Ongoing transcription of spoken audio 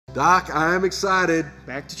Doc, I'm excited.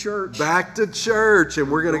 Back to church. Back to church,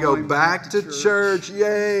 and we're going to go back to church.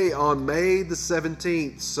 Yay, on May the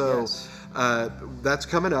 17th. So Yes. that's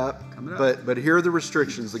coming up. But here are the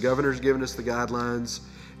restrictions. The governor's given us the guidelines,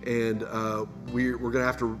 and we're going to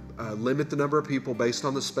have to limit the number of people based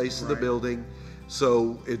on the space of the building.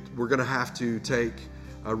 So we're going to have to take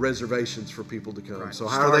reservations for people to come. Right. So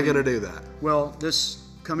how are they going to do that? Well, this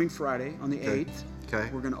coming Friday on the 8th, Okay.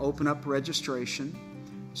 we're going to open up registration.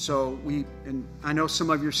 So and I know some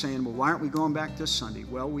of you are saying, well, why aren't we going back this Sunday?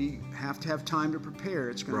 Well, we have to have time to prepare.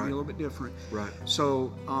 It's going to be a little bit different. Right.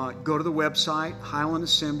 So go to the website,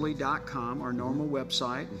 highlandassembly.com, our normal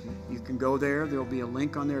website. You can go there. There'll be a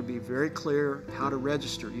link on there. It'll be very clear how to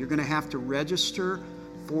register. You're going to have to register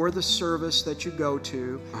for the service that you go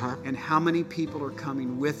to and how many people are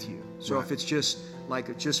coming with you. So if it's just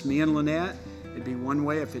me and Lynette, it'd be one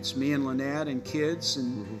way. If it's me and Lynette and kids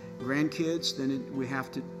and grandkids, then we have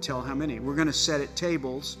to tell how many. We're going to set at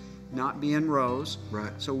tables, not be in rows.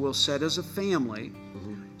 Right. So we'll set as a family.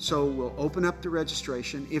 So we'll open up the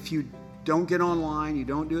registration. If you don't get online, you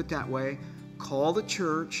don't do it that way, call the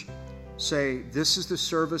church, say, this is the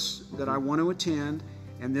service that I want to attend,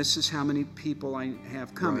 and this is how many people I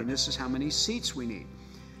have coming. This is how many seats we need.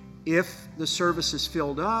 If the service is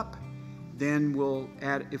filled up, then we'll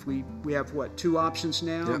add, if we have two options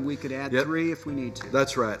now, and we could add 3 if we need to.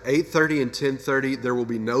 That's right. 8:30 and 10:30, there will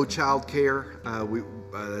be no child care.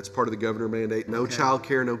 That's part of the governor mandate. No child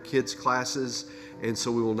care, no kids classes, and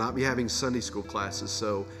so we will not be having Sunday school classes.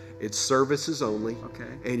 So it's services only,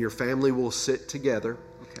 and your family will sit together.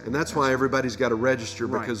 And that's why everybody's got to register,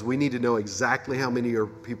 because we need to know exactly how many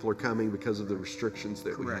people are coming because of the restrictions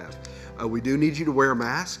that we have. We do need you to wear a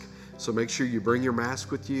mask. So make sure you bring your mask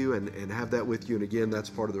with you and have that with you. And again, that's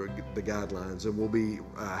part of the guidelines. And we'll be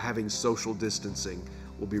having social distancing.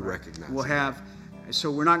 We'll be recognized. So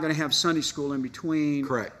we're not going to have Sunday school in between.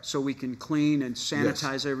 Correct. So we can clean and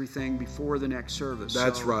sanitize everything before the next service.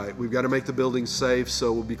 That's right. We've got to make the building safe.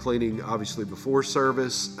 So we'll be cleaning, obviously, before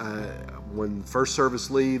service. When first service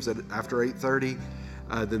leaves after 8:30,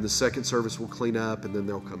 then the second service will clean up, and then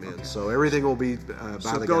they'll come in. So everything will be by the guidelines.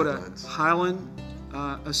 So go to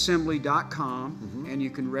highlandassembly.com and you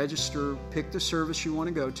can register, pick the service you want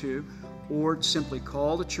to go to, or simply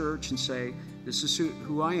call the church and say, this is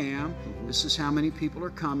who I am, this is how many people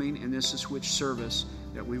are coming, and this is which service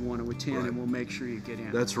that we want to attend, and we'll make sure you get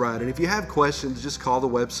in. That's right. And if you have questions, just call the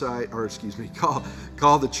website,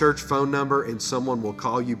 call the church phone number, and someone will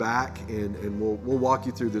call you back, and we'll walk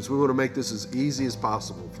you through this. We want to make this as easy as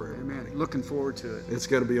possible for everybody. Amen. Looking forward to it. It's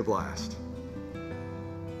going to be a blast.